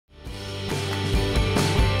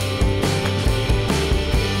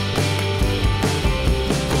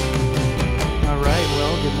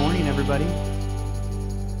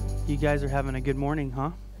everybody. You guys are having a good morning, huh?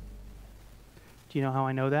 Do you know how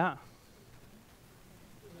I know that?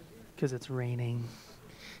 Because it's raining.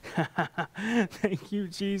 Thank you,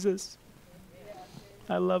 Jesus.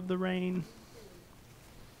 I love the rain.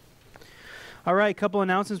 All right, a couple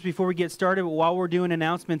announcements before we get started. But while we're doing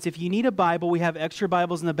announcements, if you need a Bible, we have extra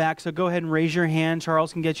Bibles in the back, so go ahead and raise your hand.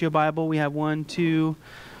 Charles can get you a Bible. We have 1, 2,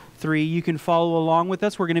 3. You can follow along with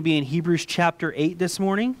us. We're going to be in Hebrews chapter 8 this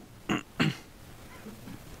morning.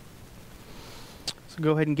 So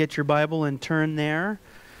go ahead and get your Bible and turn there.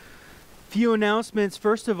 Few announcements.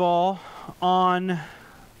 First of all, on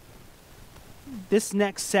this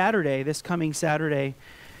next Saturday, this coming Saturday,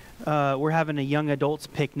 we're having a young adults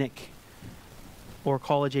picnic or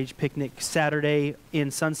college-age picnic Saturday in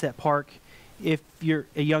Sunset Park. If you're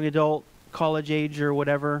a young adult, college age or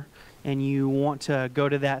whatever, and you want to go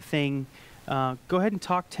to that thing, go ahead and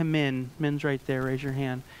talk to Min. Min's right there. Raise your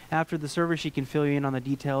hand. After the service, she can fill you in on the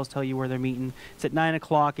details, tell you where they're meeting. It's at 9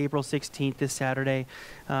 o'clock, April 16th, this Saturday.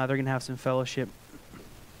 They're going to have some fellowship.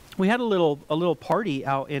 We had a little party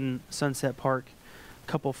out in Sunset Park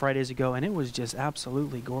a couple Fridays ago, and it was just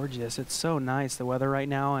absolutely gorgeous. It's so nice, the weather right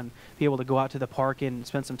now, and be able to go out to the park and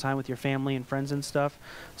spend some time with your family and friends and stuff.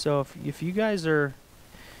 So if you guys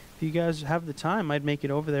have the time, I'd make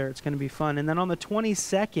it over there. It's going to be fun. And then on the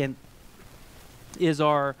 22nd is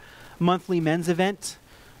our monthly men's event.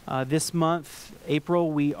 This month,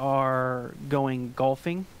 April, we are going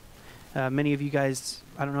golfing. Many of you guys,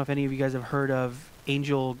 I don't know if any of you guys have heard of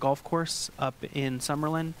Angel Golf Course up in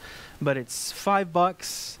Summerlin, but it's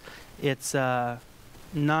 $5. It's a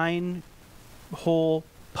 9-hole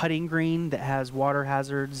putting green that has water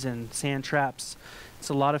hazards and sand traps. It's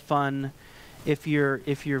a lot of fun. If you're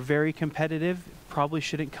very competitive, probably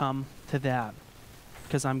shouldn't come to that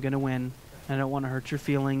because I'm going to win. I don't want to hurt your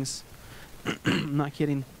feelings. I'm not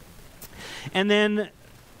kidding. And then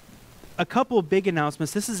a couple of big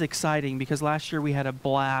announcements. This is exciting because last year we had a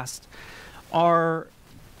blast. Our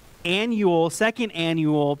second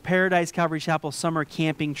annual Paradise Calvary Chapel summer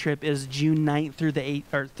camping trip is June 9th through the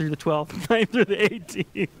 12th, 9th through the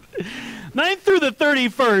 18th, 9th through the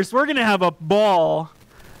 31st. We're going to have a ball.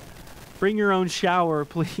 Bring your own shower,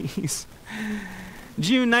 please.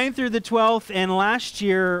 June 9th through the 12th, and last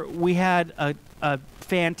year we had a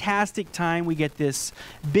fantastic time. We get this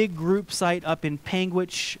big group site up in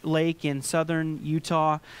Panguitch Lake in southern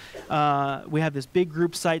Utah. We have this big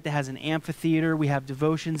group site that has an amphitheater. We have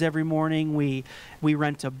devotions every morning. We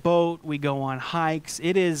rent a boat. We go on hikes.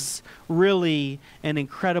 It is really an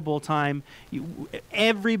incredible time.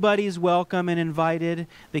 Everybody's welcome and invited.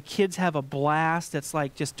 The kids have a blast. It's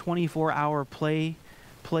like just 24-hour play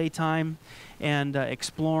time and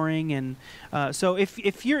exploring. And so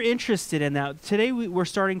if you're interested in that, today we're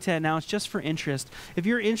starting to announce just for interest. If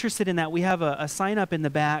you're interested in that, we have a sign up in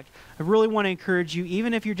the back. I really want to encourage you,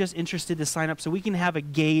 even if you're just interested, to sign up so we can have a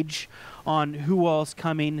gauge on who all's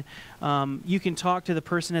coming. You can talk to the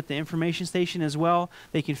person at the information station as well.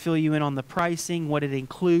 They can fill you in on the pricing, what it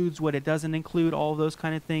includes, what it doesn't include, all of those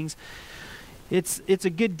kind of things. It's a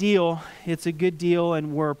good deal. It's a good deal,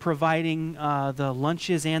 and we're providing the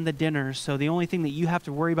lunches and the dinners. So the only thing that you have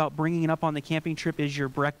to worry about bringing up on the camping trip is your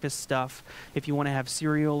breakfast stuff, if you want to have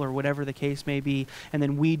cereal or whatever the case may be. And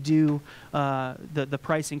then we do, the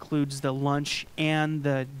price includes the lunch and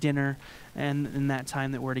the dinner and in that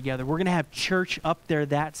time that we're together. We're going to have church up there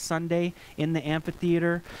that Sunday in the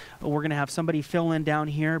amphitheater. We're going to have somebody fill in down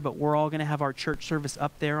here, but we're all going to have our church service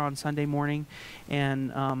up there on Sunday morning.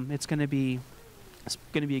 And it's going to be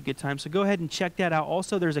a good time. So go ahead and check that out.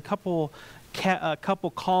 Also, there's a couple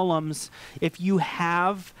columns. If you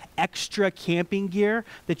have extra camping gear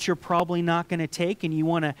that you're probably not going to take and you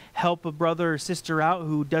want to help a brother or sister out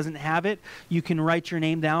who doesn't have it, you can write your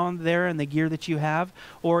name down there and the gear that you have.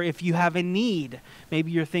 Or if you have a need,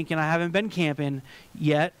 maybe you're thinking, I haven't been camping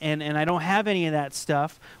yet and I don't have any of that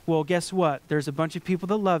stuff. Well, guess what? There's a bunch of people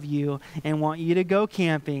that love you and want you to go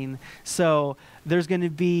camping. So there's going to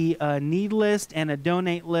be a need list and a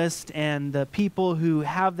donate list, and the people who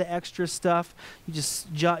have the extra stuff, you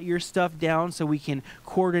just jot your stuff down so we can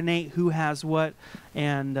coordinate who has what,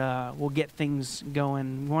 and we'll get things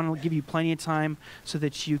going. We want to give you plenty of time so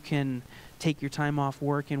that you can take your time off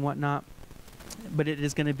work and whatnot. But it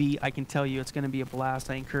is going to be, I can tell you, it's going to be a blast.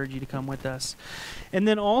 I encourage you to come with us. And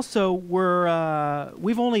then also,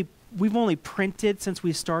 we've only printed, since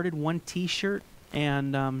we started, one T-shirt.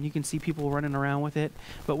 And you can see people running around with it.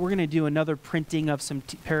 But we're going to do another printing of some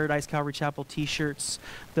Paradise Calvary Chapel T-shirts.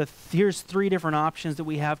 Here's 3 different options that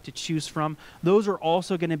we have to choose from. Those are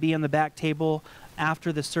also going to be on the back table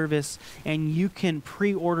after the service, and you can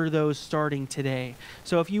pre-order those starting today.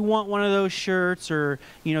 So if you want one of those shirts, or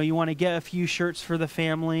you want to get a few shirts for the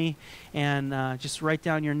family, and just write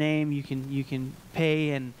down your name, you can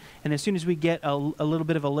pay, and as soon as we get a little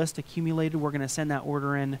bit of a list accumulated, we're going to send that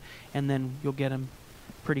order in, and then you'll get them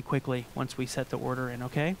pretty quickly once we set the order in,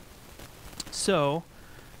 okay? So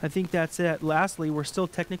I think that's it. Lastly, we're still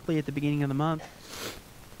technically at the beginning of the month.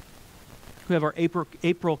 We have our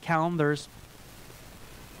April calendars.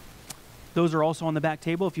 Those are also on the back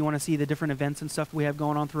table if you want to see the different events and stuff we have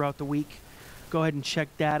going on throughout the week. Go ahead and check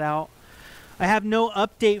that out. I have no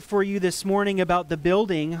update for you this morning about the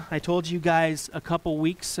building. I told you guys a couple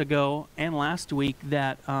weeks ago and last week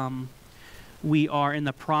that we are in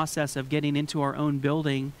the process of getting into our own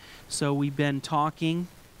building. So we've been talking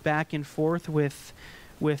back and forth with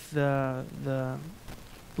the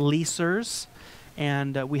leasers,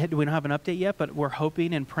 and we don't have an update yet, but we're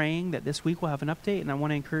hoping and praying that this week we'll have an update. And I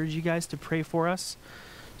want to encourage you guys to pray for us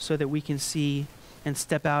so that we can see and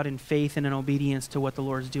step out in faith and in obedience to what the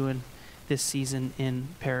Lord's doing this season in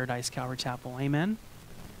Paradise Calvary Chapel. Amen?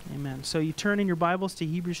 Amen. So you turn in your Bibles to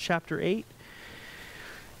Hebrews chapter 8,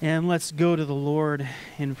 and let's go to the Lord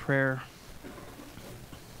in prayer.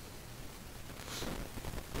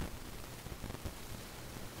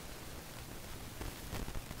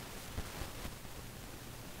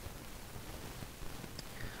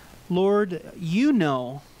 Lord, you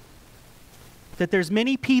know that there's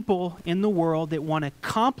many people in the world that want to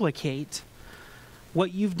complicate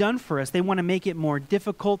what you've done for us. They want to make it more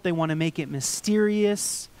difficult. They want to make it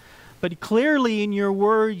mysterious. But clearly in your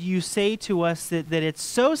word, you say to us that it's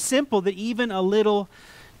so simple that even a little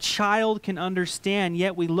child can understand.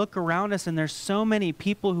 Yet we look around us and there's so many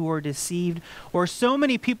people who are deceived, or so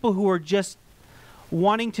many people who are just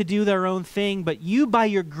wanting to do their own thing. But you, by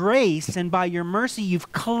your grace and by your mercy,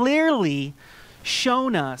 you've clearly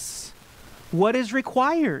shown us what is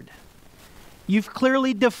required. You've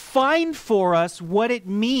clearly defined for us what it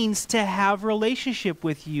means to have relationship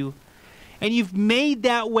with you. And you've made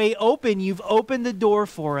that way open. You've opened the door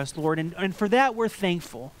for us, Lord. And for that, we're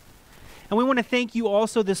thankful. And we want to thank you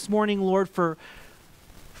also this morning, Lord, for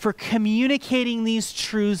communicating these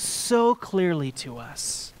truths so clearly to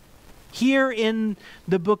us. Here in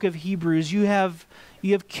the book of Hebrews, you have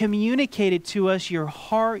communicated to us your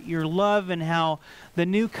heart, your love, and how the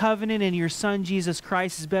new covenant in your Son, Jesus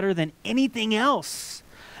Christ, is better than anything else.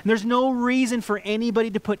 And there's no reason for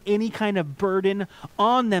anybody to put any kind of burden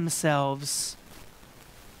on themselves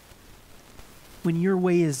when your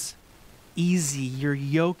way is easy, your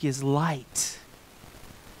yoke is light.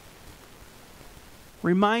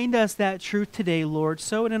 Remind us that truth today, Lord.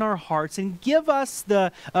 Sow it in our hearts and give us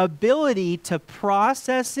the ability to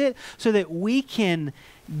process it so that we can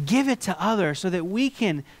give it to others, so that we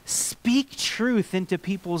can speak truth into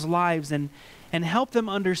people's lives and help them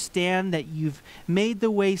understand that you've made the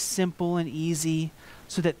way simple and easy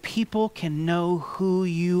so that people can know who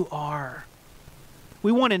you are.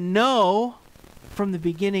 We want to know from the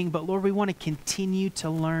beginning, but Lord, we want to continue to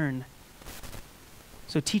learn.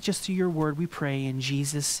 So teach us through your word, we pray in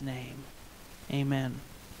Jesus' name. Amen.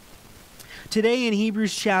 Today in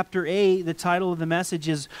Hebrews chapter 8, the title of the message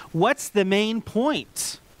is, What's the Main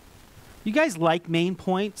Point? You guys like main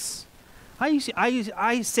points? I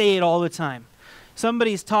say it all the time.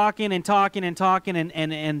 Somebody's talking and talking and talking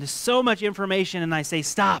and so much information, and I say,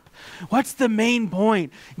 stop. What's the main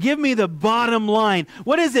point? Give me the bottom line.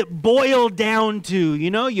 What does it boil down to?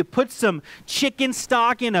 You know, you put some chicken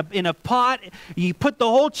stock in a pot. You put the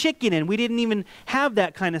whole chicken in. We didn't even have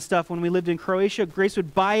that kind of stuff when we lived in Croatia. Grace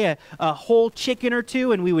would buy a whole chicken or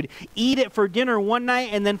two, and we would eat it for dinner one night,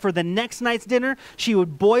 and then for the next night's dinner, she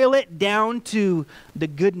would boil it down to the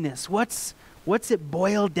goodness. What's it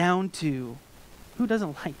boiled down to? Who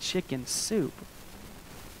doesn't like chicken soup?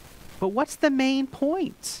 But what's the main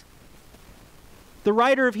point? The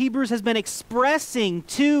writer of Hebrews has been expressing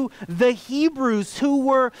to the Hebrews who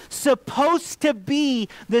were supposed to be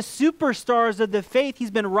the superstars of the faith.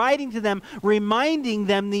 He's been writing to them, reminding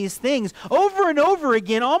them these things over and over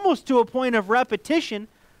again, almost to a point of repetition.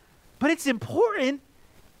 But it's important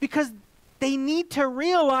because they need to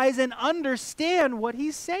realize and understand what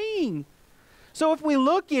he's saying. So if we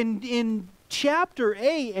look in chapter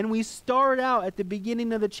 8, and we start out at the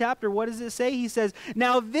beginning of the chapter, what does it say? He says,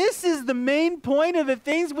 now this is the main point of the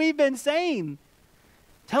things we've been saying.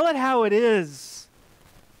 Tell it how it is.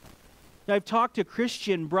 I've talked to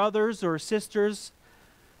Christian brothers or sisters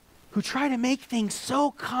who try to make things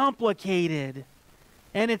so complicated.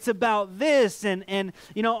 And it's about this, and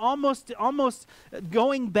you know, almost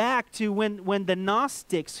going back to when the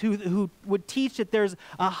Gnostics who would teach that there's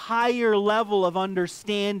a higher level of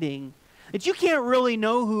understanding, that you can't really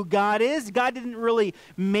know who God is. God didn't really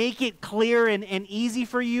make it clear and easy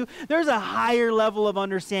for you. There's a higher level of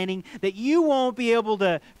understanding that you won't be able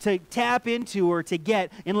to tap into or to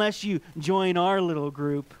get unless you join our little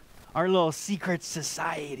group, our little secret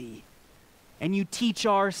society, and you teach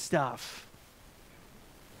our stuff.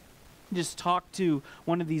 Just talked to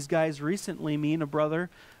one of these guys recently. Me and a brother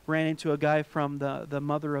ran into a guy from the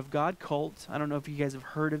Mother of God cult. I don't know if you guys have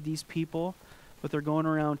heard of these people, but they're going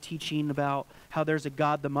around teaching about how there's a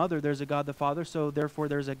God the Mother, there's a God the Father, so therefore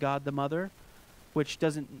there's a God the Mother, which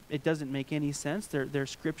doesn't make any sense. Their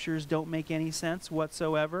scriptures don't make any sense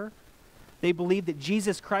whatsoever. They believe that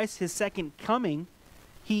Jesus Christ, his second coming,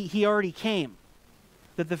 he already came.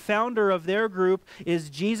 That the founder of their group is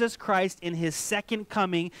Jesus Christ in his second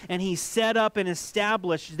coming, and he set up and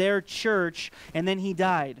established their church, and then he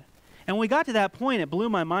died. And when we got to that point, it blew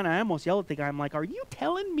my mind. I almost yelled at the guy. I'm like, are you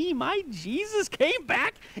telling me my Jesus came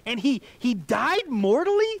back and he died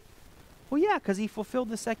mortally? Well, yeah, because he fulfilled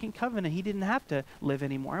the second covenant. He didn't have to live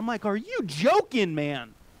anymore. I'm like, are you joking,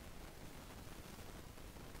 man?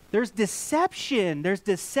 There's deception. There's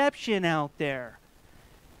deception out there.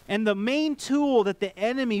 And the main tool that the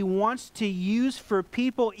enemy wants to use for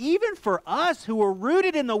people, even for us who are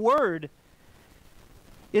rooted in the Word,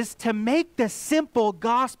 is to make the simple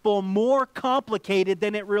gospel more complicated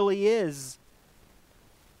than it really is.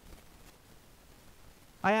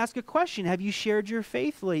 I ask a question. Have you shared your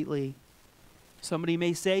faith lately? Somebody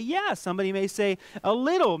may say, yeah. Somebody may say, a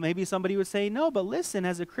little. Maybe somebody would say, no. But listen,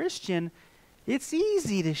 as a Christian, it's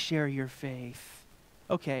easy to share your faith.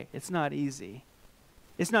 Okay, it's not easy.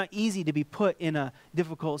 It's not easy to be put in a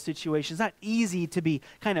difficult situation. It's not easy to be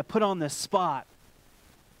kind of put on the spot.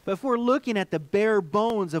 But if we're looking at the bare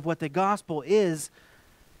bones of what the gospel is,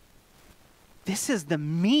 this is the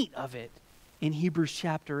meat of it in Hebrews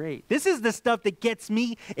chapter 8. This is the stuff that gets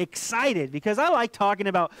me excited, because I like talking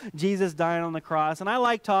about Jesus dying on the cross, and I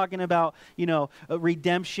like talking about,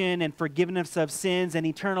 redemption and forgiveness of sins and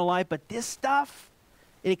eternal life. But this stuff,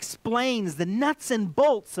 it explains the nuts and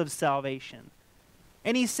bolts of salvation.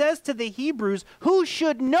 And he says to the Hebrews, who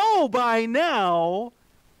should know by now,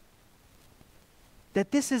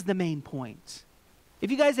 that this is the main point. If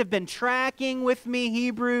you guys have been tracking with me,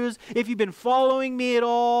 Hebrews, if you've been following me at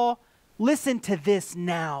all, listen to this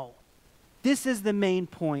now. This is the main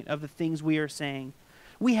point of the things we are saying.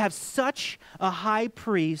 We have such a high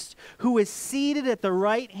priest who is seated at the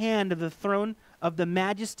right hand of the throne of the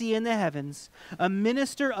majesty in the heavens, a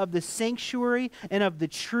minister of the sanctuary and of the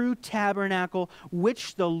true tabernacle,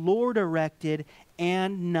 which the Lord erected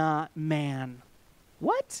and not man.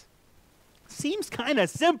 What? Seems kind of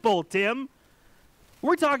simple, Tim.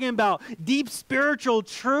 We're talking about deep spiritual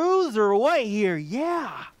truths or what here?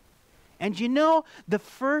 Yeah. And the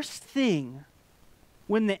first thing,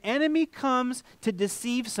 when the enemy comes to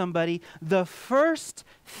deceive somebody, the first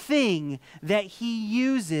thing that he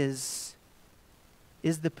uses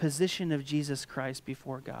is the position of Jesus Christ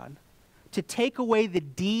before God. To take away the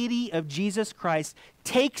deity of Jesus Christ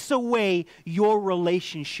takes away your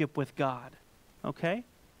relationship with God. Okay?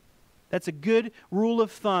 That's a good rule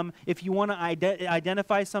of thumb if you want to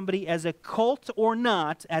identify somebody as a cult or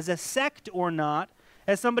not, as a sect or not,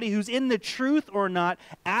 as somebody who's in the truth or not.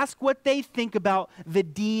 Ask what they think about the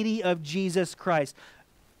deity of Jesus Christ.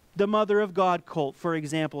 The Mother of God cult, for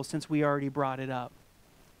example, since we already brought it up.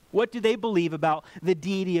 What do they believe about the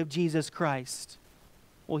deity of Jesus Christ?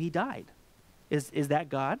 Well, he died. Is that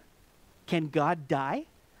God? Can God die?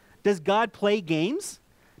 Does God play games?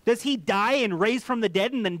 Does he die and raise from the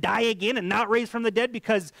dead and then die again and not raise from the dead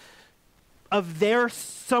because of their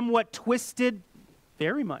somewhat twisted,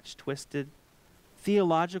 very much twisted,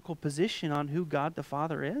 theological position on who God the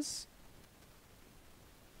Father is?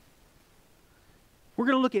 We're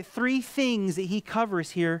going to look at three things that he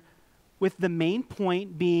covers here, with the main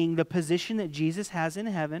point being the position that Jesus has in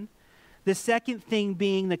heaven. The second thing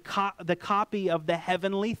being the copy of the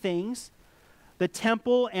heavenly things. The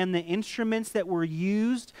temple and the instruments that were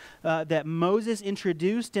used, that Moses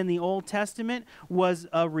introduced in the Old Testament, was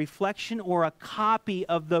a reflection or a copy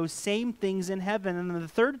of those same things in heaven. And the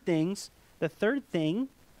third thing,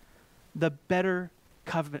 the better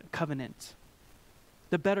covenant.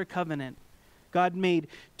 The better covenant. God made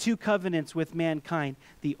two covenants with mankind,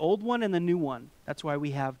 the old one and the new one. That's why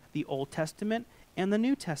we have the Old Testament and the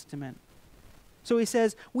New Testament. So he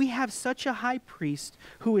says, we have such a high priest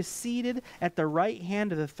who is seated at the right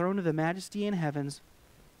hand of the throne of the majesty in heavens,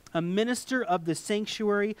 a minister of the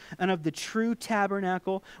sanctuary and of the true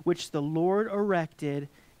tabernacle, which the Lord erected,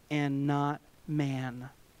 and not man.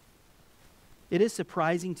 It is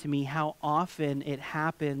surprising to me how often it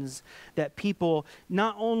happens that people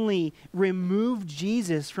not only remove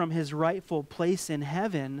Jesus from his rightful place in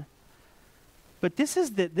heaven, but this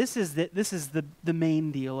is the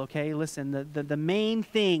main deal, okay? Listen, the main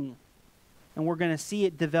thing, and we're going to see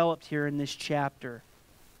it developed here in this chapter,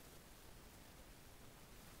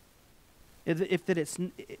 if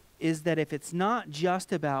it's not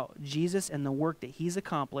just about Jesus and the work that he's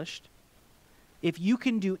accomplished, if you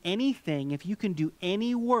can do anything, if you can do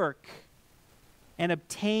any work and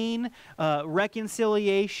obtain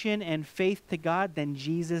reconciliation and faith to God, then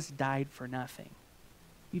Jesus died for nothing.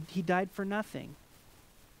 He died for nothing.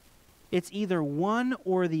 It's either one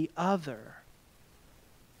or the other.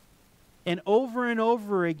 And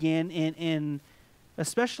over again, in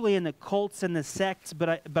especially in the cults and the sects,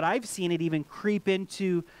 but I've seen it even creep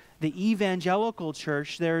into the evangelical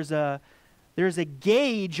church. There's a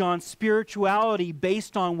gauge on spirituality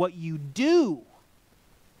based on what you do.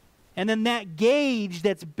 And then that gauge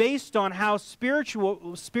that's based on how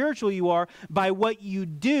spiritual you are by what you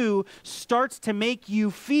do starts to make you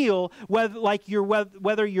feel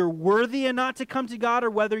whether you're worthy or not to come to God or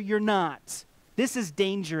whether you're not. This is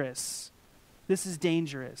dangerous. This is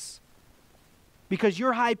dangerous. Because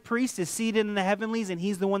your high priest is seated in the heavenlies and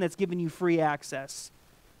he's the one that's given you free access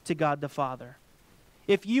to God the Father.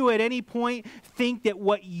 If you at any point think that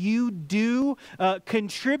what you do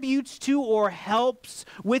contributes to or helps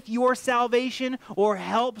with your salvation or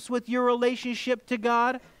helps with your relationship to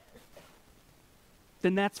God,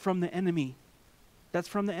 then that's from the enemy. That's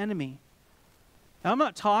from the enemy. Now, I'm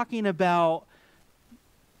not talking about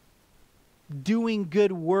doing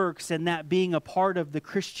good works and that being a part of the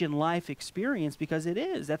Christian life experience, because it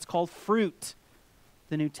is. That's called fruit.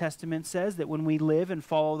 The New Testament says that when we live and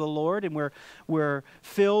follow the Lord and we're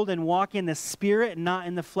filled and walk in the Spirit and not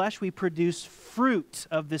in the flesh, we produce fruit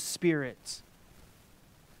of the Spirit.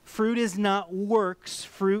 Fruit is not works.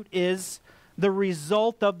 Fruit is the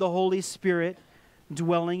result of the Holy Spirit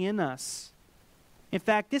dwelling in us. In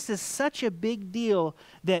fact, this is such a big deal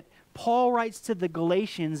that Paul writes to the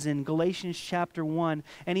Galatians in Galatians chapter 1,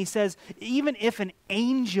 and he says, even if an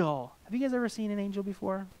angel, have you guys ever seen an angel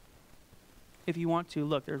before? If you want to,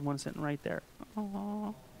 look, there's one sitting right there.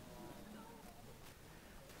 Aww.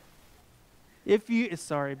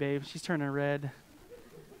 Sorry, babe, she's turning red.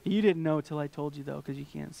 You didn't know till I told you, though, because you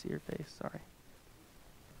can't see her face. Sorry.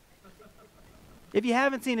 If you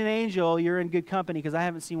haven't seen an angel, you're in good company, because I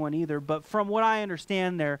haven't seen one either. But from what I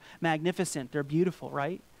understand, they're magnificent. They're beautiful,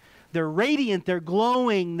 right? They're radiant, they're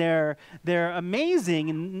glowing, they're amazing.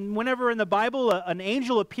 And whenever in the Bible an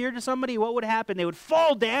angel appeared to somebody, what would happen? They would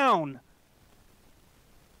fall down.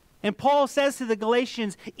 And Paul says to the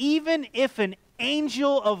Galatians, even if an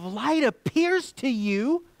angel of light appears to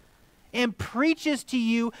you and preaches to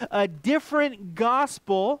you a different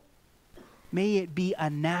gospel, may it be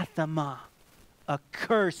anathema,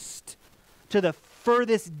 accursed. To the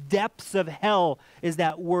furthest depths of hell is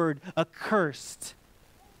that word, accursed.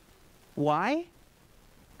 Why?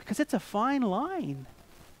 Because it's a fine line.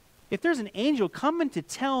 If there's an angel coming to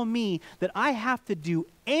tell me that I have to do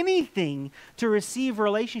anything to receive a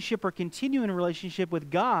relationship or continue in a relationship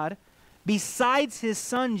with God besides his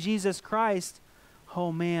Son, Jesus Christ,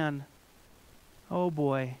 oh man, oh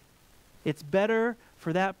boy. It's better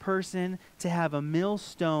for that person to have a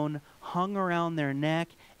millstone hung around their neck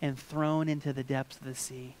and thrown into the depths of the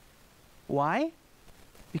sea. Why?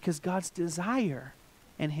 Because God's desire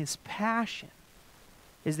and his passion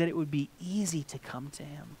is that it would be easy to come to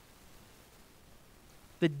him.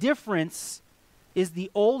 The difference is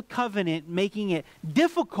the old covenant making it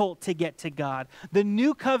difficult to get to God. The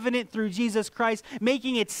new covenant through Jesus Christ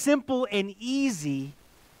making it simple and easy.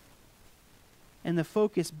 And the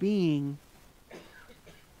focus being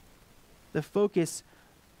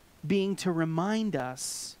to remind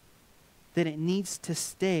us that it needs to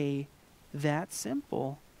stay that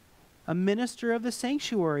simple. A minister of the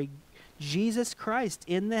sanctuary, Jesus Christ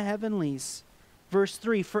in the heavenlies. Verse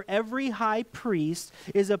 3, for every high priest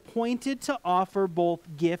is appointed to offer both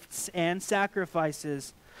gifts and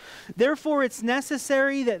sacrifices. Therefore, it's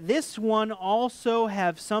necessary that this one also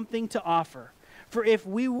have something to offer. For if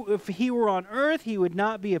he were on earth, he would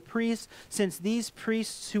not be a priest, since these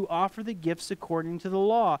priests who offer the gifts according to the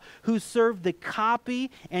law, who serve the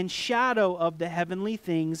copy and shadow of the heavenly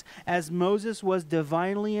things, as Moses was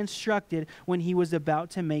divinely instructed when he was about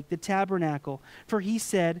to make the tabernacle. For he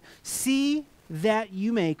said, see that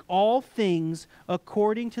you make all things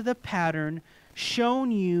according to the pattern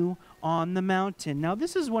shown you on the mountain. Now,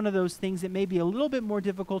 this is one of those things that may be a little bit more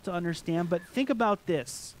difficult to understand, but think about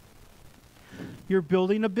this. You're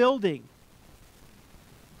building a building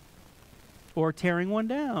or tearing one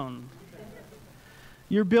down.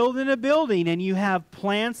 You're building a building and you have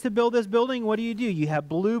plans to build this building. What do? You have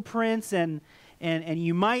blueprints and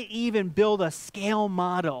you might even build a scale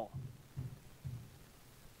model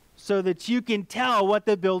so that you can tell what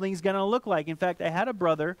the building's going to look like. In fact, I had a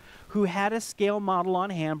brother who had a scale model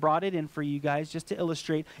on hand, brought it in for you guys just to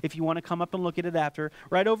illustrate if you want to come up and look at it after.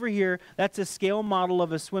 Right over here, that's a scale model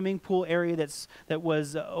of a swimming pool area that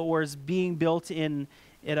was being built at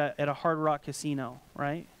a Hard Rock casino,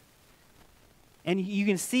 right? And you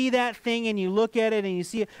can see that thing and you look at it and you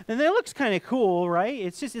see it, and it looks kind of cool, right?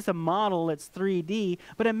 It's a model, it's 3D,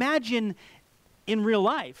 but imagine in real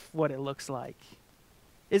life what it looks like.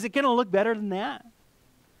 Is it going to look better than that?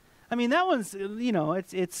 I mean, that one's,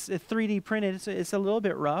 it's 3D printed, it's a little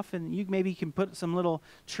bit rough, and you maybe can put some little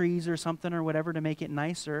trees or something or whatever to make it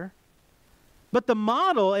nicer. But the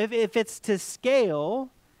model, if it's to scale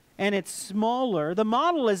and it's smaller, the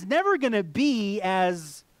model is never going to be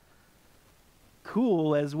as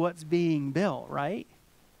cool as what's being built, right?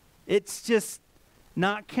 It's just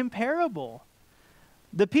not comparable.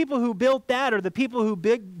 The people who built that, or the people who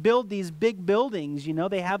build these big buildings,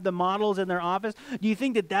 they have the models in their office. Do you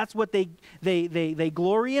think that that's what they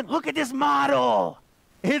glory in? Look at this model.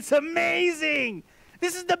 It's amazing.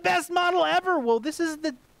 This is the best model ever. Well, this is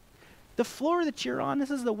the floor that you're on.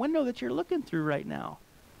 This is the window that you're looking through right now.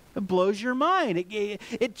 It blows your mind.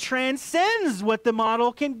 It transcends what the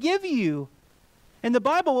model can give you. In the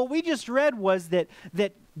Bible, what we just read was that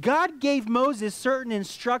God gave Moses certain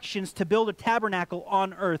instructions to build a tabernacle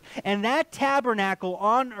on earth. And that tabernacle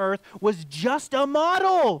on earth was just a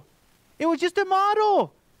model. It was just a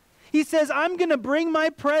model. He says, I'm going to bring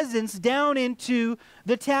my presence down into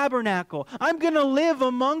the tabernacle. I'm going to live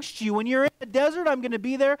amongst you. When you're in the desert, I'm going to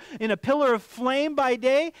be there in a pillar of flame by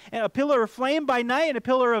day, and a pillar of flame by night, and a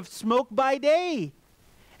pillar of smoke by day.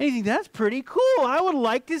 And you think, that's pretty cool. I would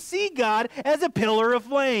like to see God as a pillar of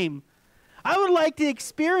flame. I would like to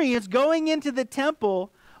experience going into the temple,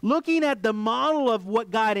 looking at the model of what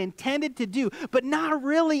God intended to do, but not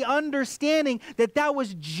really understanding that that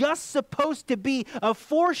was just supposed to be a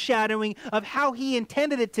foreshadowing of how he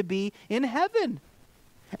intended it to be in heaven.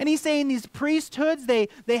 And he's saying these priesthoods, they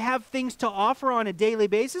have things to offer on a daily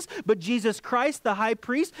basis, but Jesus Christ, the high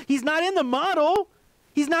priest, he's not in the model.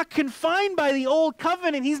 He's not confined by the old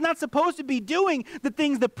covenant. He's not supposed to be doing the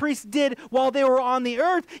things the priests did while they were on the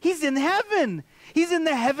earth. He's in heaven. He's in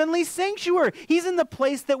the heavenly sanctuary. He's in the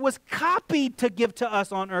place that was copied to give to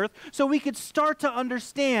us on earth so we could start to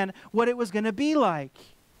understand what it was going to be like.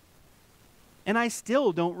 And I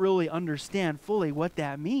still don't really understand fully what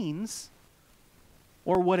that means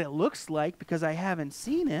or what it looks like because I haven't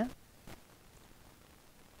seen it.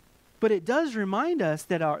 But it does remind us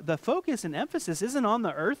that the focus and emphasis isn't on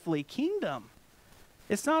the earthly kingdom.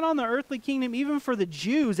 It's not on the earthly kingdom. Even for the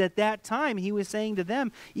Jews at that time, he was saying to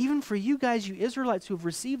them, even for you guys, you Israelites who have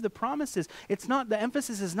received the promises, the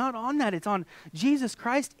emphasis is not on that. It's on Jesus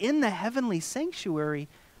Christ in the heavenly sanctuary,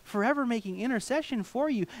 forever making intercession for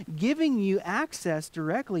you, giving you access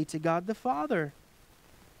directly to God the Father,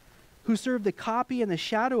 who served the copy and the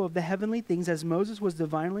shadow of the heavenly things as Moses was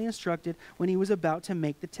divinely instructed when he was about to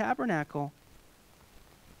make the tabernacle.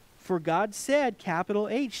 For God said, capital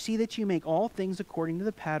H, see that you make all things according to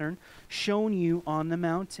the pattern shown you on the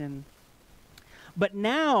mountain. But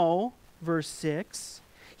now, verse 6,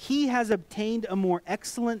 he has obtained a more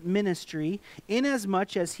excellent ministry,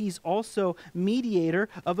 inasmuch as he's also mediator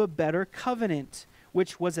of a better covenant,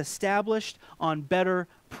 which was established on better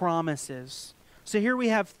promises. So here we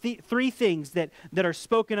have three things that are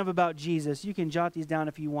spoken of about Jesus. You can jot these down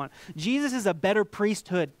if you want. Jesus is a better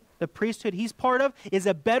priesthood. The priesthood he's part of is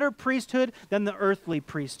a better priesthood than the earthly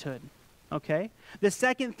priesthood. Okay? The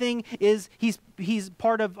second thing is he's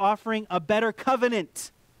part of offering a better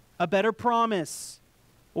covenant, a better promise,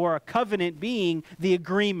 or a covenant being the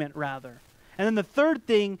agreement, rather. And then the third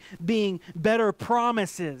thing being better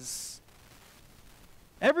promises.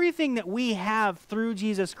 Everything that we have through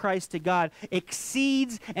Jesus Christ to God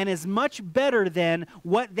exceeds and is much better than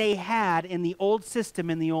what they had in the old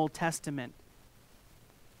system in the Old Testament.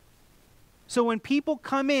 So when people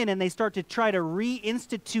come in and they start to try to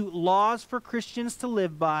reinstitute laws for Christians to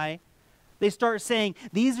live by, they start saying,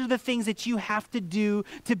 these are the things that you have to do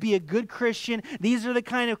to be a good Christian. These are the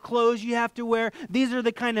kind of clothes you have to wear. These are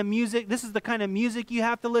the kind of music. This is the kind of music you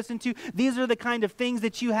have to listen to. These are the kind of things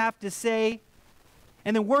that you have to say.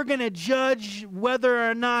 And then we're going to judge whether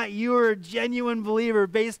or not you're a genuine believer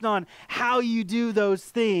based on how you do those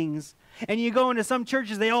things. And you go into some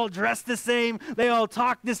churches, they all dress the same, they all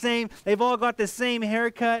talk the same, they've all got the same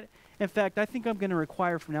haircut. In fact, I think I'm going to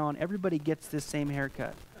require from now on everybody gets this same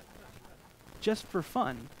haircut. Just for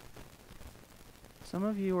fun. Some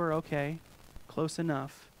of you are okay, close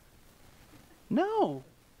enough. No,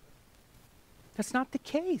 that's not the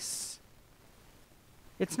case.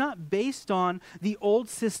 It's not based on the old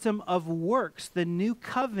system of works. The new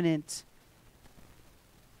covenant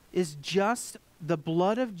is just the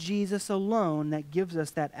blood of Jesus alone that gives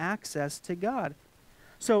us that access to God.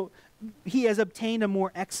 So he has obtained a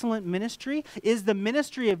more excellent ministry. Is the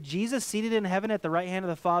ministry of Jesus seated in heaven at the right hand of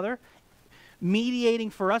the Father,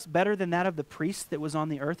 mediating for us better than that of the priest that was on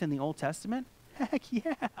the earth in the Old Testament? Heck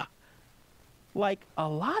yeah. Like a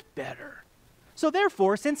lot better. So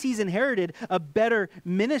therefore, since he's inherited a better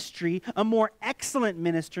ministry, a more excellent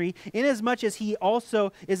ministry, inasmuch as he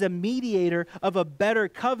also is a mediator of a better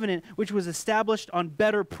covenant, which was established on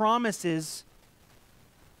better promises,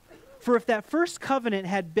 for if that first covenant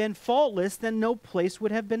had been faultless, then no place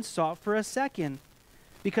would have been sought for a second.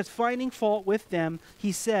 Because finding fault with them,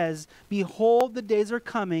 he says, behold, the days are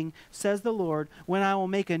coming, says the Lord, when I will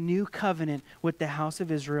make a new covenant with the house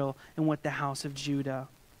of Israel and with the house of Judah.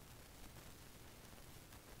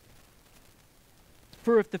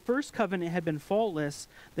 For if the first covenant had been faultless,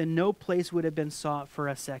 then no place would have been sought for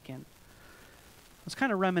a second. I was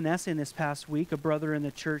kind of reminiscing this past week. A brother in the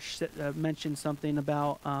church mentioned something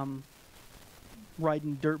about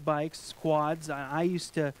riding dirt bikes, quads. I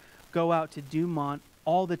used to go out to Dumont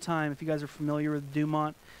all the time. If you guys are familiar with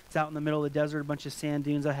Dumont, it's out in the middle of the desert, a bunch of sand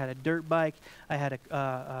dunes. I had a dirt bike. I had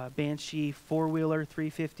a Banshee four-wheeler,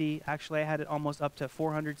 350. Actually, I had it almost up to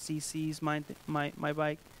 400 cc's, my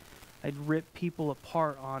bike. I'd rip people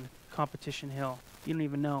apart on Competition Hill. You don't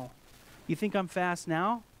even know. You think I'm fast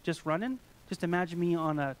now, just running? Just imagine me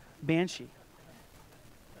on a Banshee.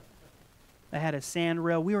 I had a sand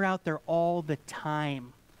rail. We were out there all the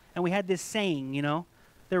time. And we had this saying,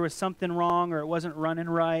 there was something wrong or it wasn't running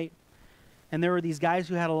right. And there were these guys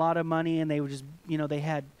who had a lot of money and they were just, they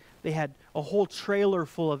had a whole trailer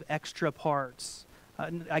full of extra parts.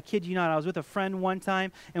 I kid you not, I was with a friend one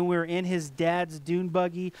time, and we were in his dad's dune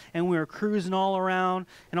buggy, and we were cruising all around,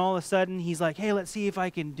 and all of a sudden, he's like, hey, let's see if I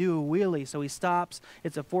can do a wheelie. So he stops.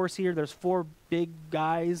 It's a four-seater. There's 4 big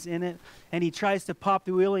guys in it, and he tries to pop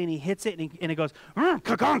the wheelie, and he hits it, and it goes,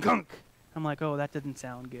 ka-kunk. I'm like, oh, that didn't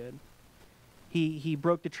sound good. He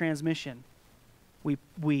broke the transmission.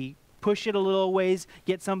 We push it a little ways,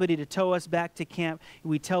 get somebody to tow us back to camp.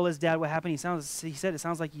 We tell his dad what happened. He said, it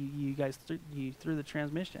sounds like you guys threw the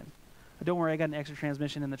transmission. But don't worry, I got an extra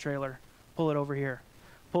transmission in the trailer. Pull it over here.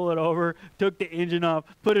 Pull it over, took the engine off,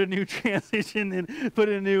 put a new transmission in, put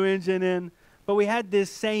a new engine in. But we had this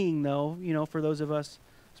saying, though, for those of us,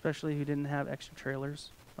 especially who didn't have extra trailers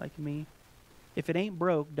like me, if it ain't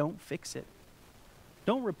broke, don't fix it.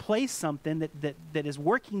 Don't replace something that is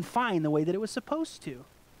working fine the way that it was supposed to.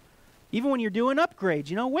 Even when you're doing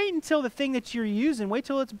upgrades, wait until the thing that you're using, wait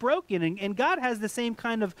till it's broken. And God has the same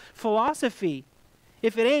kind of philosophy.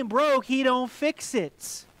 If it ain't broke, he don't fix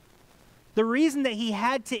it. The reason that he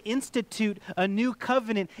had to institute a new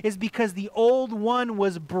covenant is because the old one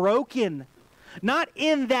was broken. Not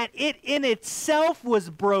in that it in itself was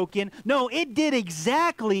broken. No, it did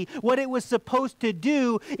exactly what it was supposed to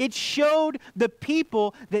do. It showed the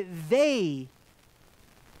people that they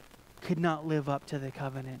could not live up to the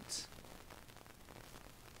covenant.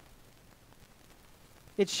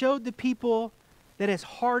 It showed the people that as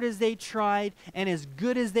hard as they tried and as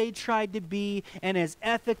good as they tried to be and as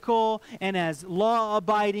ethical and as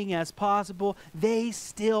law-abiding as possible, they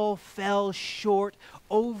still fell short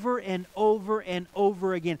over and over and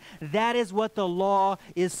over again. That is what the law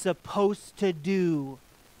is supposed to do.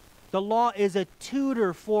 The law is a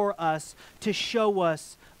tutor for us to show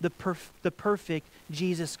us the perfect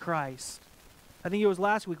Jesus Christ. I think it was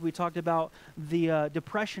last week we talked about the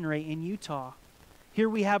depression rate in Utah. Here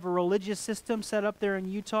we have a religious system set up there in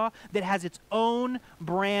Utah that has its own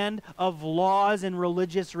brand of laws and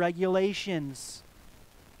religious regulations.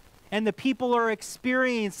 And the people are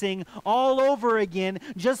experiencing all over again,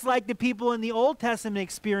 just like the people in the Old Testament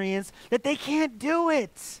experienced, that they can't do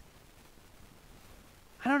it.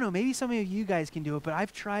 I don't know, maybe some of you guys can do it, but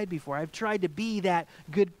I've tried before. I've tried to be that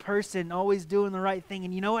good person, always doing the right thing.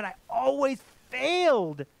 And you know what? I always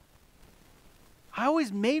failed. I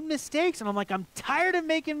always made mistakes, and I'm like, I'm tired of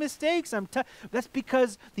making mistakes. That's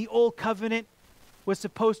because the old covenant was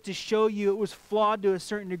supposed to show you it was flawed to a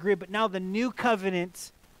certain degree, but now the new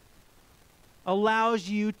covenant allows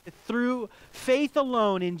you to, through faith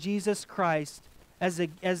alone in Jesus Christ, as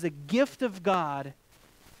a gift of God,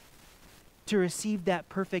 to receive that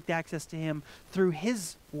perfect access to him through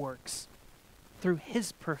his works, through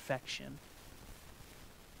his perfection.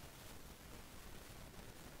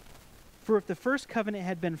 For if the first covenant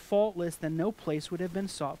had been faultless, then no place would have been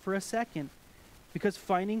sought for a second. Because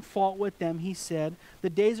finding fault with them, he said, the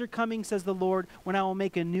days are coming, says the Lord, when I will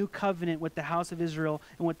make a new covenant with the house of Israel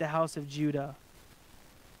and with the house of Judah.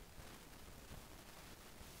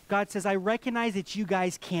 God says, I recognize that you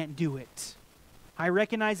guys can't do it. I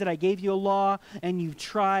recognize that I gave you a law and you've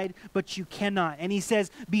tried, but you cannot. And he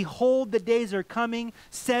says, behold, the days are coming,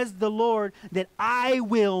 says the Lord, that I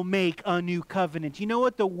will make a new covenant. You know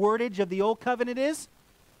what the wordage of the old covenant is?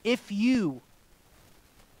 If you.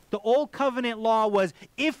 The old covenant law was,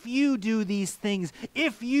 if you do these things,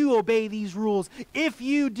 if you obey these rules, if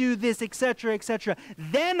you do this, etc.,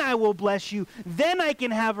 then I will bless you. Then I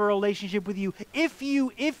can have a relationship with you. If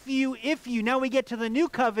you. Now we get to the new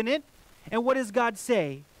covenant. And what does God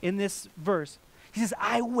say in this verse? He says,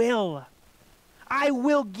 I will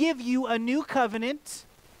give you a new covenant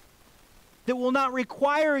that will not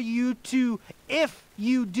require you to, if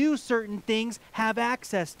you do certain things, have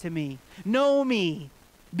access to me, know me,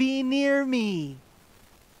 be near me.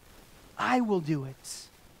 I will do it,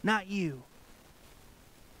 not you.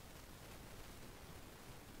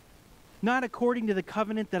 Not according to the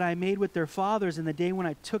covenant that I made with their fathers in the day when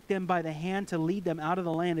I took them by the hand to lead them out of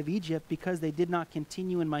the land of Egypt, because they did not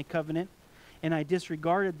continue in my covenant, and I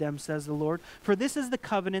disregarded them, says the Lord. For this is the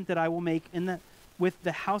covenant that I will make with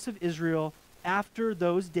the house of Israel after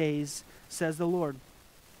those days, says the Lord.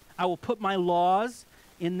 I will put my laws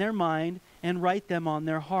in their mind and write them on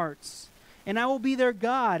their hearts. And I will be their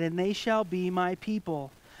God, and they shall be my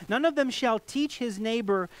people. None of them shall teach his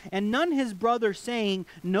neighbor, and none his brother, saying,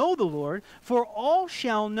 know the Lord, for all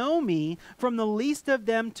shall know me, from the least of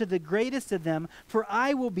them to the greatest of them, for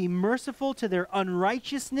I will be merciful to their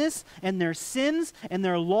unrighteousness and their sins and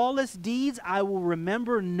their lawless deeds I will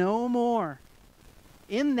remember no more.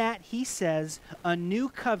 In that, he says, a new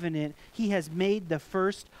covenant, he has made the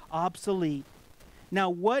first obsolete. Now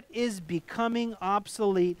what is becoming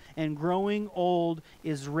obsolete and growing old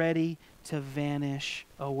is ready to vanish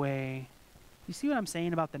away. You see what I'm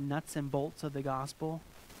saying about the nuts and bolts of the gospel?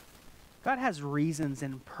 God has reasons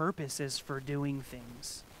and purposes for doing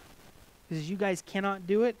things. Because you guys cannot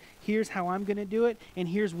do it, here's how I'm going to do it, and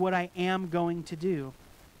here's what I am going to do.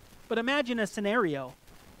 But imagine a scenario,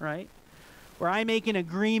 right, where I make an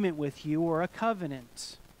agreement with you or a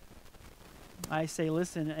covenant. I say,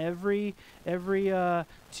 listen, every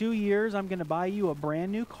 2 years I'm going to buy you a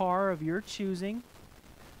brand new car of your choosing.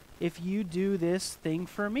 If you do this thing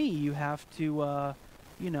for me, you have to,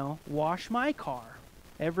 wash my car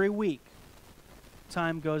every week.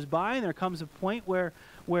 Time goes by, and there comes a point where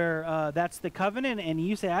that's the covenant, and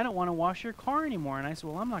you say, I don't want to wash your car anymore. And I say,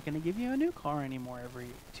 well, I'm not going to give you a new car anymore every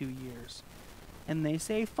 2 years. And they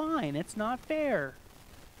say, fine, it's not fair.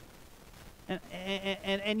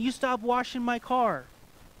 And you stop washing my car.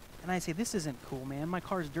 And I say, this isn't cool, man. My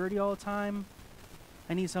car's dirty all the time.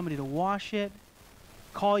 I need somebody to wash it.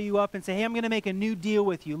 Call you up and say, hey, I'm going to make a new deal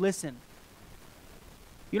with you. Listen,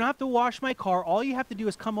 you don't have to wash my car. All you have to do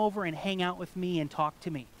is come over and hang out with me and talk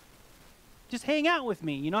to me. Just hang out with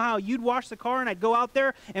me. You know how you'd wash the car and I'd go out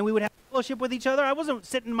there and we would have fellowship with each other? I wasn't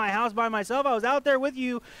sitting in my house by myself. I was out there with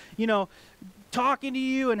you, talking to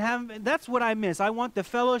you and having. That's what I miss. I want the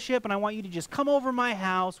fellowship, and I want you to just come over my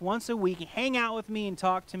house once a week and hang out with me and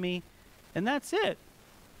talk to me, and that's it.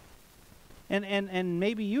 And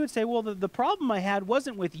maybe you would say, well, the problem I had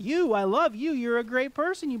wasn't with you. I love you. You're a great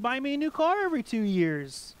person. You buy me a new car every 2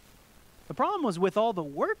 years. The problem was with all the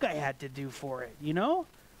work I had to do for it,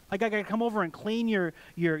 Like I got to come over and clean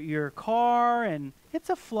your car, and it's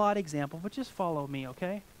a flawed example, but just follow me,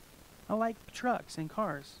 okay? I like trucks and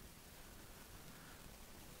cars.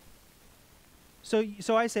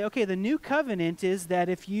 So I say, okay, the new covenant is that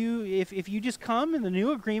if you just come in the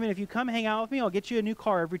new agreement, if you come hang out with me, I'll get you a new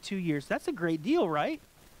car every 2 years. That's a great deal, right?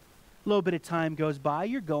 A little bit of time goes by,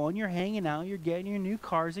 you're hanging out, you're getting your new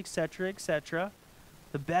cars, etc.,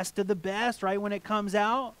 the best of the best, right, when it comes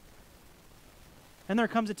out. And there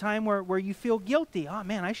comes a time where you feel guilty. Oh,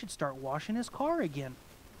 man, I should start washing his car again.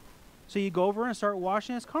 So you go over and start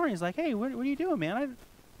washing his car, and he's like, hey, what are you doing, man? I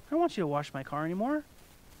don't want you to wash my car anymore.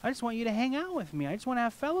 I just want you to hang out with me. I just want to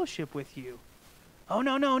have fellowship with you. Oh,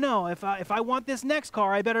 no. If I want this next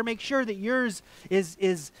car, I better make sure that yours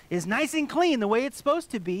is nice and clean the way it's supposed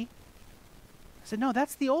to be. I said, no,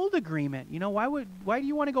 that's the old agreement. Why do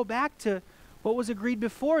you want to go back to What was agreed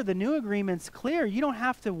before, the new agreement's clear. You don't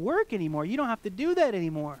have to work anymore. You don't have to do that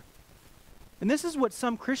anymore. And this is what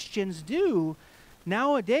some Christians do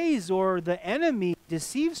nowadays, or the enemy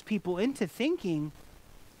deceives people into thinking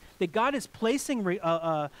that God is placing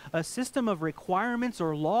a system of requirements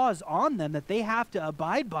or laws on them that they have to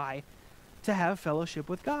abide by to have fellowship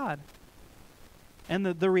with God. And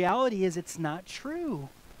the reality is it's not true.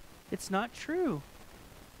 It's not true.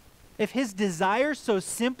 If his desire so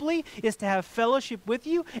simply is to have fellowship with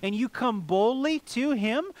you and you come boldly to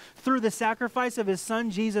him through the sacrifice of his son,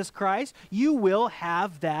 Jesus Christ, you will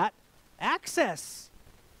have that access.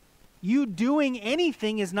 You doing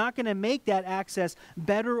anything is not going to make that access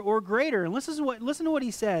better or greater. And listen to what he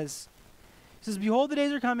says. He says, behold, the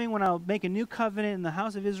days are coming when I'll make a new covenant in the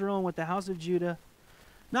house of Israel and with the house of Judah,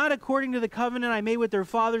 not according to the covenant I made with their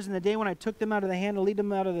fathers in the day when I took them out of the hand to lead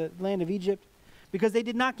them out of the land of Egypt, because they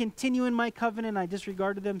did not continue in my covenant, I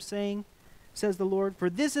disregarded them, saying, says the Lord, for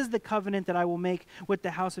this is the covenant that I will make with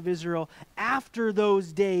the house of Israel. After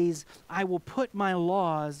those days, I will put my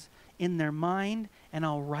laws in their mind, and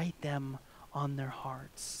I'll write them on their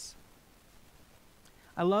hearts.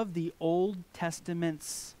 I love the Old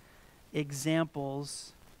Testament's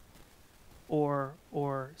examples or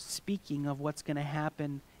speaking of what's going to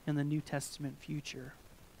happen in the New Testament future,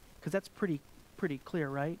 because that's pretty clear,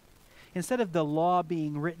 right? Instead of the law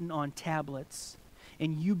being written on tablets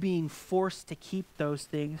and you being forced to keep those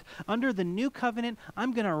things, under the new covenant,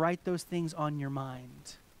 I'm going to write those things on your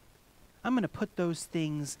mind. I'm going to put those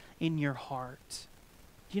things in your heart.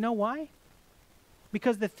 Do you know why?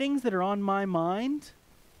 Because the things that are on my mind,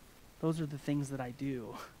 those are the things that I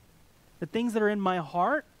do. The things that are in my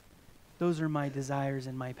heart, those are my desires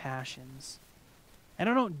and my passions. And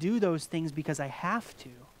I don't do those things because I have to.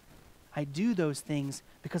 I do those things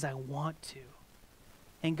because I want to.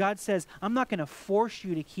 And God says, I'm not going to force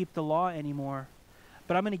you to keep the law anymore,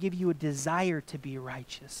 but I'm going to give you a desire to be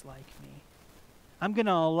righteous like me. I'm going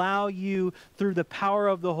to allow you, through the power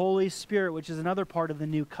of the Holy Spirit, which is another part of the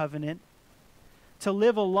new covenant, to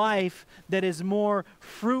live a life that is more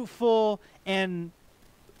fruitful and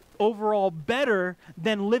overall better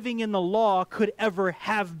than living in the law could ever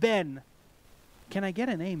have been. Can I get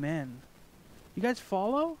an amen? You guys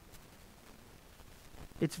follow?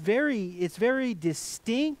 It's very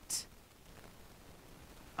distinct.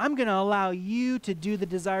 I'm going to allow you to do the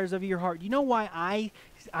desires of your heart. You know why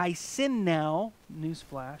I sin now?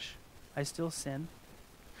 Newsflash. I still sin.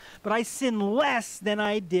 But I sin less than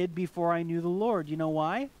I did before I knew the Lord. You know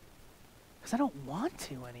why? Because I don't want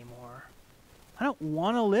to anymore. I don't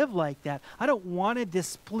want to live like that. I don't want to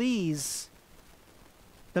displease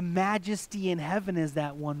the majesty in heaven, as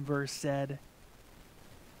that one verse said.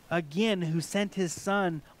 Again, who sent his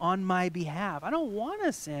son on my behalf. I don't want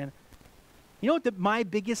to sin. You know what my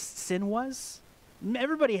biggest sin was?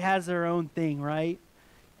 Everybody has their own thing, right?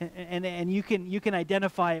 And you can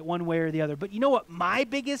identify it one way or the other. But you know what my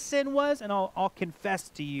biggest sin was? And I'll confess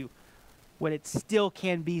to you what it still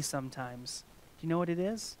can be sometimes. Do you know what it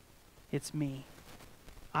is? It's me.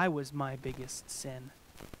 I was my biggest sin.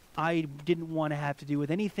 I didn't want to have to do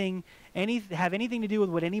with anything to do with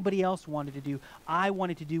what anybody else wanted to do. I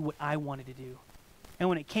wanted to do what I wanted to do. And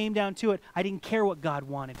when it came down to it, I didn't care what God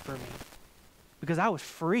wanted for me, because I was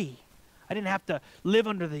free. I didn't have to live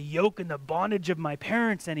under the yoke and the bondage of my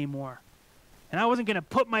parents anymore. And I wasn't going to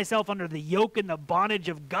put myself under the yoke and the bondage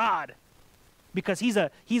of God, because he's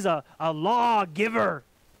a law giver.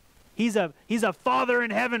 He's a father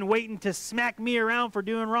in heaven waiting to smack me around for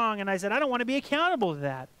doing wrong. And I said, I don't want to be accountable to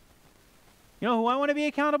that. You know who I want to be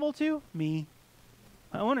accountable to? Me.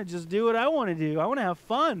 I want to just do what I want to do. I want to have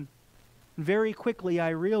fun. Very quickly I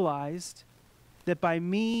realized that by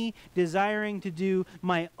me desiring to do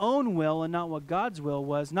my own will and not what God's will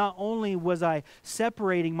was, not only was I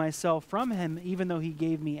separating myself from him, even though he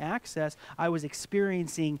gave me access, I was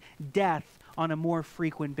experiencing death on a more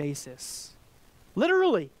frequent basis.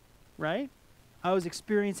 Literally, right? I was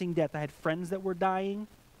experiencing death. I had friends that were dying.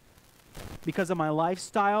 Because of my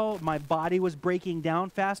lifestyle, my body was breaking down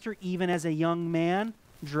faster, even as a young man.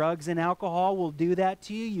 Drugs and alcohol will do that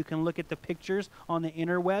to you. You can look at the pictures on the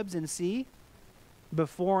interwebs and see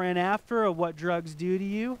before and after of what drugs do to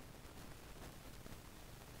you.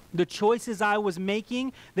 The choices I was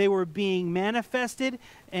making, they were being manifested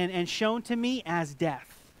and shown to me as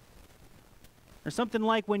death. Or something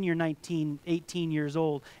like when you're 19, 18 years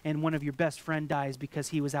old and one of your best friend dies because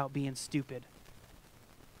he was out being stupid.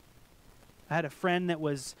 I had a friend that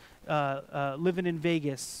was living in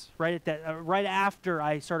Vegas right after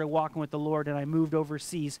I started walking with the Lord, and I moved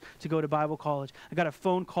overseas to go to Bible college. I got a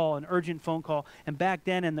phone call, an urgent phone call, and back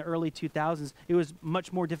then in the early 2000s, it was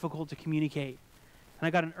much more difficult to communicate. And I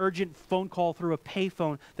got an urgent phone call through a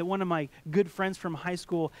payphone that one of my good friends from high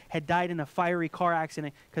school had died in a fiery car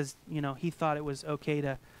accident because, he thought it was okay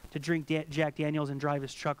to drink Jack Daniels and drive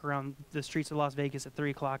his truck around the streets of Las Vegas at 3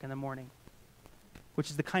 o'clock in the morning, which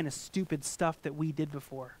is the kind of stupid stuff that we did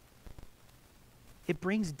before. It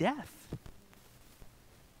brings death.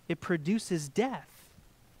 It produces death.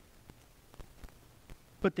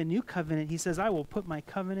 But the new covenant, he says, I'll put my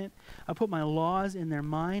laws in their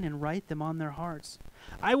mind and write them on their hearts.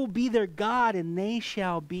 I will be their God, and they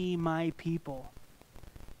shall be my people.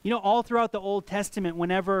 All throughout the Old Testament,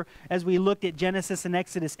 as we looked at Genesis and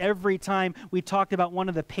Exodus, every time we talked about one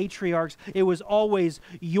of the patriarchs, it was always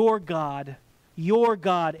your God,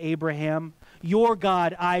 Abraham, your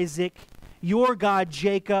God, Isaac, your God,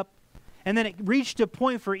 Jacob. And then it reached a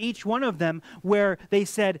point for each one of them where they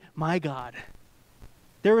said, my God.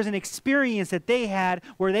 There was an experience that they had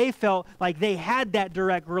where they felt like they had that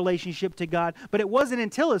direct relationship to God, but it wasn't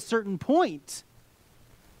until a certain point.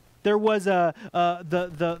 There was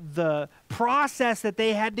the process that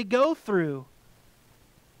they had to go through.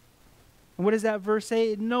 And what does that verse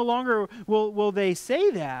say? No longer will they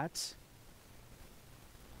say that.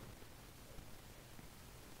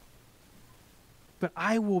 But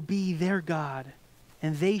I will be their God,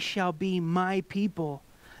 and they shall be my people.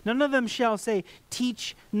 None of them shall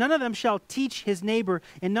teach his neighbor,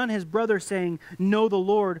 and none his brother, saying, know the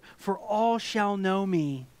Lord, for all shall know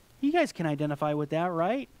me. You guys can identify with that,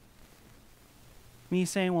 right? Me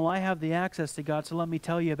saying, well, I have the access to God, so let me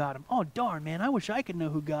tell you about him. Oh, darn, man, I wish I could know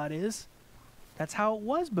who God is. That's how it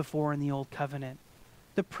was before in the Old Covenant.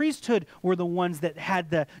 The priesthood were the ones that had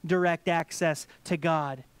the direct access to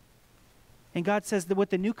God. And God says that with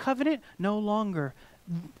the new covenant, no longer.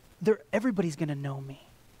 Everybody's going to know me.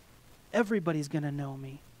 Everybody's going to know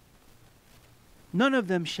me. None of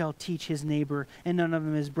them shall teach his neighbor, and none of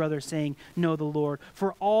them his brother, saying, know the Lord.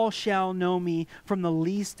 For all shall know me, from the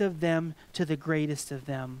least of them to the greatest of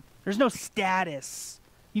them. There's no status.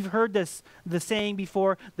 You've heard the saying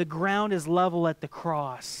before, the ground is level at the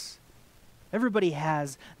cross. Everybody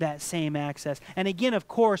has that same access. And again, of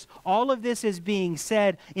course, all of this is being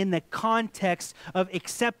said in the context of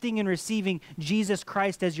accepting and receiving Jesus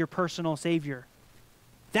Christ as your personal Savior.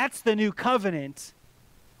 That's the new covenant.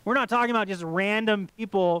 We're not talking about just random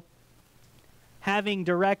people having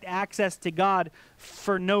direct access to God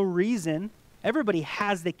for no reason. Everybody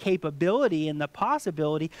has the capability and the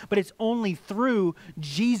possibility, but it's only through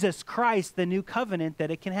Jesus Christ, the new covenant, that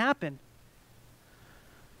it can happen.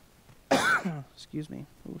 Excuse me.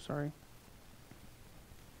 Oh, sorry.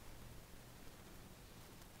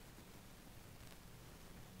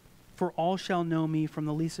 For all shall know me, from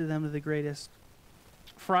the least of them to the greatest.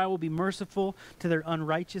 For I will be merciful to their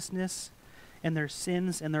unrighteousness and their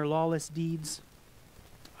sins and their lawless deeds.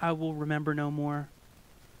 I will remember no more.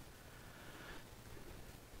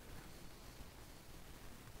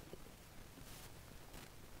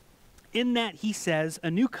 In that, he says,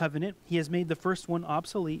 a new covenant, he has made the first one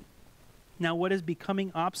obsolete. Now what is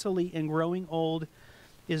becoming obsolete and growing old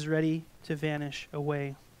is ready to vanish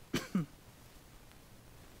away.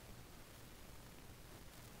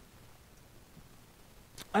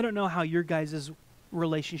 I don't know how your guys'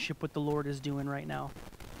 relationship with the Lord is doing right now,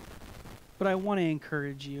 but I want to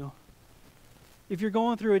encourage you. If you're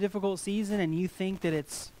going through a difficult season and you think that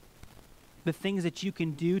it's the things that you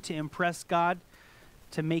can do to impress God,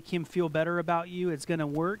 to make him feel better about you, it's going to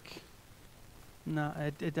work. No,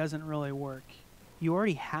 it doesn't really work. You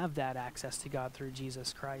already have that access to God through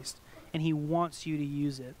Jesus Christ, and he wants you to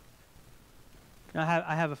use it.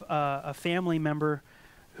 I have a family member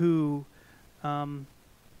who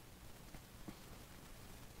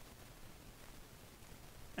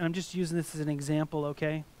and I'm just using this as an example,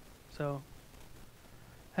 okay? So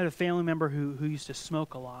I had a family member who used to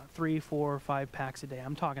smoke a lot, 3, 4, 5 packs a day.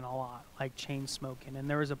 I'm talking a lot, like chain smoking. And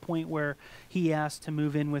there was a point where he asked to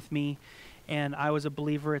move in with me, and I was a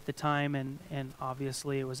believer at the time, and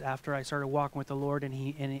obviously it was after I started walking with the Lord, and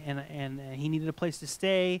he needed a place to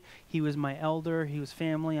stay. He was my elder. He was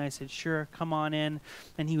family. I said, sure, come on in.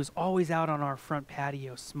 And he was always out on our front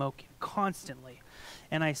patio smoking constantly.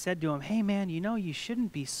 And I said to him, hey, man, you know you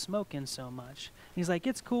shouldn't be smoking so much. And he's like,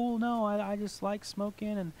 it's cool. No, I just like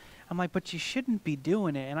smoking. And I'm like, but you shouldn't be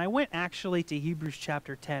doing it. And I went actually to Hebrews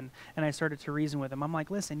chapter 10, and I started to reason with him. I'm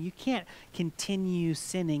like, listen, you can't continue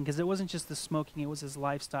sinning, because it wasn't just the smoking, it was his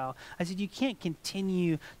lifestyle. I said, you can't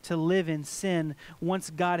continue to live in sin once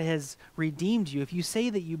God has redeemed you. If you say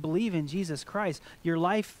that you believe in Jesus Christ, your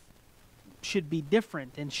life should be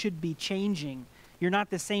different and should be changing. You're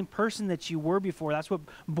not the same person that you were before. That's what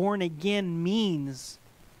born again means.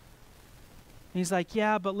 And he's like,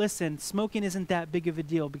 yeah, but listen, smoking isn't that big of a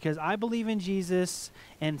deal because I believe in Jesus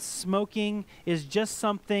and smoking is just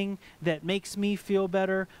something that makes me feel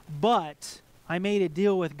better, but I made a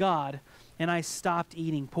deal with God and I stopped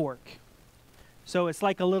eating pork. So it's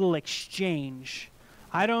like a little exchange.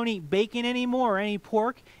 I don't eat bacon anymore or any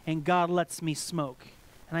pork, and God lets me smoke.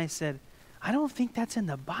 And I said, I don't think that's in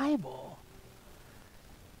the Bible.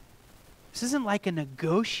 This isn't like a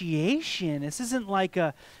negotiation. This isn't like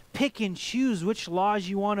a pick and choose which laws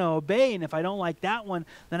you want to obey, and if I don't like that one,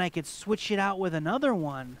 then I could switch it out with another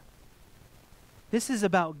one. This is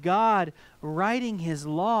about God writing his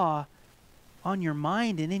law on your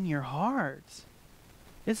mind and in your heart.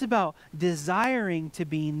 It's about desiring to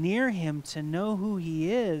be near him, to know who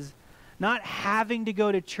he is, not having to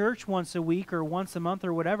go to church once a week or once a month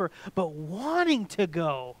or whatever, but wanting to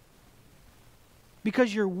go.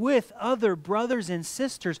 Because you're with other brothers and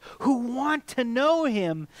sisters who want to know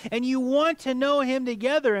him, and you want to know him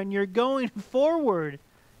together, and you're going forward,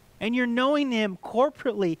 and you're knowing him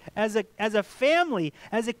corporately as a family,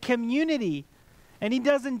 as a community. And he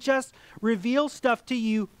doesn't just reveal stuff to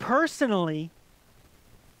you personally.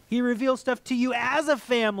 He reveals stuff to you as a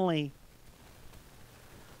family.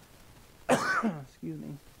 Excuse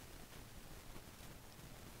me.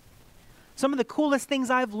 Some of the coolest things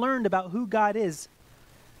I've learned about who God is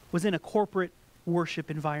was in a corporate worship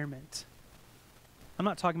environment. I'm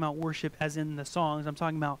not talking about worship as in the songs. I'm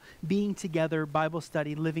talking about being together, Bible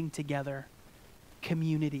study, living together,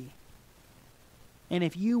 community. And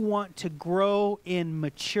if you want to grow in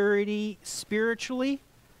maturity spiritually,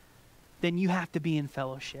 then you have to be in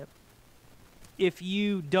fellowship. If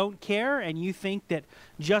you don't care and you think that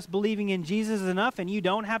just believing in Jesus is enough and you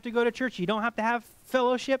don't have to go to church, you don't have to have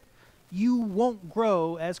fellowship, you won't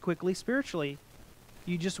grow as quickly spiritually.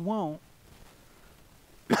 You just won't.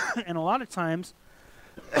 And a lot of times,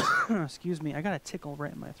 excuse me, I got a tickle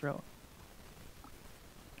right in my throat.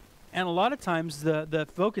 And a lot of times the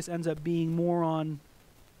focus ends up being more on,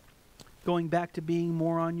 going back to being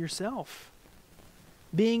more on yourself.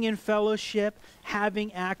 Being in fellowship,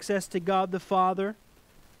 having access to God the Father.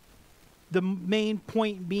 The main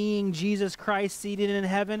point being Jesus Christ seated in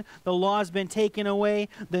heaven. The law's been taken away.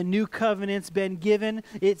 The new covenant's been given.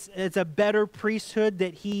 It's a better priesthood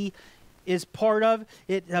that he is part of.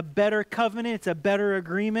 It's a better covenant. It's a better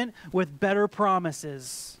agreement with better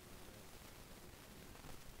promises.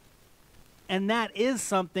 And that is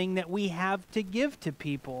something that we have to give to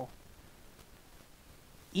people.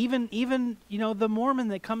 Even the Mormon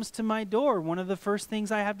that comes to my door, one of the first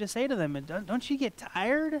things I have to say to them, don't you get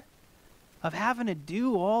tired of having to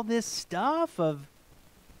do all this stuff, of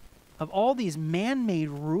all these man-made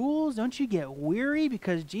rules? Don't you get weary?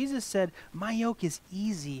 Because Jesus said, my yoke is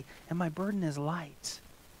easy and my burden is light.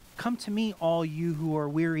 Come to me, all you who are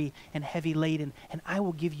weary and heavy laden, and I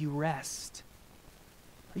will give you rest.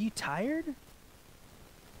 Are you tired?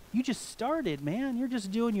 You just started, man. You're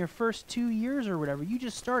just doing your first 2 years or whatever. You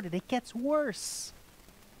just started. It gets worse.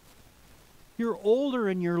 You're older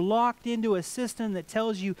and you're locked into a system that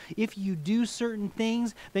tells you if you do certain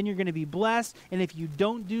things, then you're going to be blessed. And if you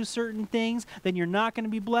don't do certain things, then you're not going to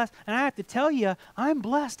be blessed. And I have to tell you, I'm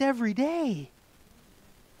blessed every day.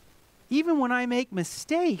 Even when I make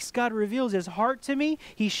mistakes, God reveals his heart to me.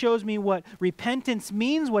 He shows me what repentance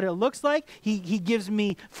means, what it looks like. He gives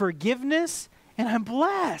me forgiveness, and I'm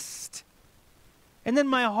blessed. And then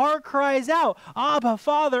my heart cries out, Abba,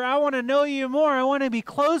 Father, I want to know you more. I want to be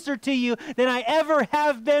closer to you than I ever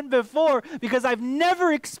have been before, because I've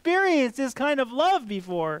never experienced this kind of love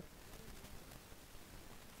before.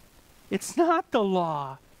 It's not the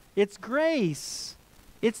law. It's grace.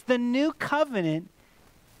 It's the new covenant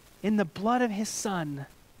in the blood of his Son.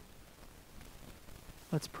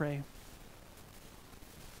 Let's pray.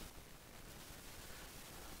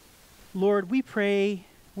 Lord, we pray,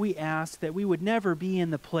 we ask that we would never be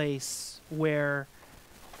in the place where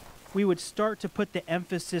we would start to put the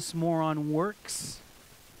emphasis more on works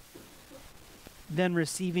than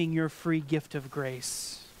receiving your free gift of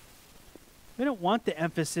grace. We don't want the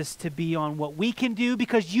emphasis to be on what we can do,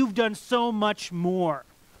 because you've done so much more.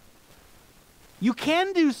 You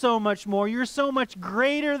can do so much more. You're so much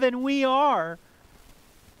greater than we are.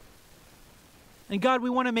 And God, we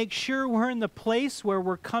want to make sure we're in the place where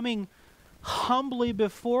we're coming humbly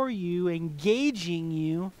before you, engaging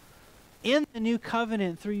you in the new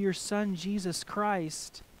covenant through your Son, Jesus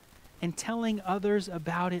Christ, and telling others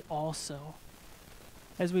about it also.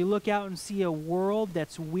 As we look out and see a world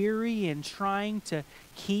that's weary and trying to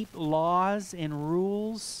keep laws and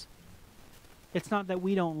rules, it's not that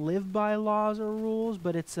we don't live by laws or rules,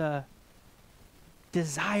 but it's a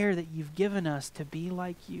desire that you've given us to be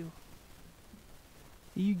like you.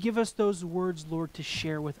 You give us those words, Lord, to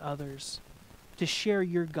share with others, to share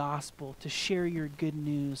your gospel, to share your good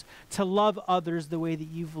news, to love others the way that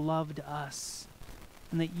you've loved us,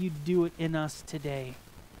 and that you do it in us today,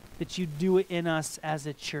 that you do it in us as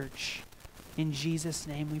a church. In Jesus'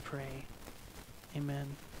 name we pray.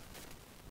 Amen.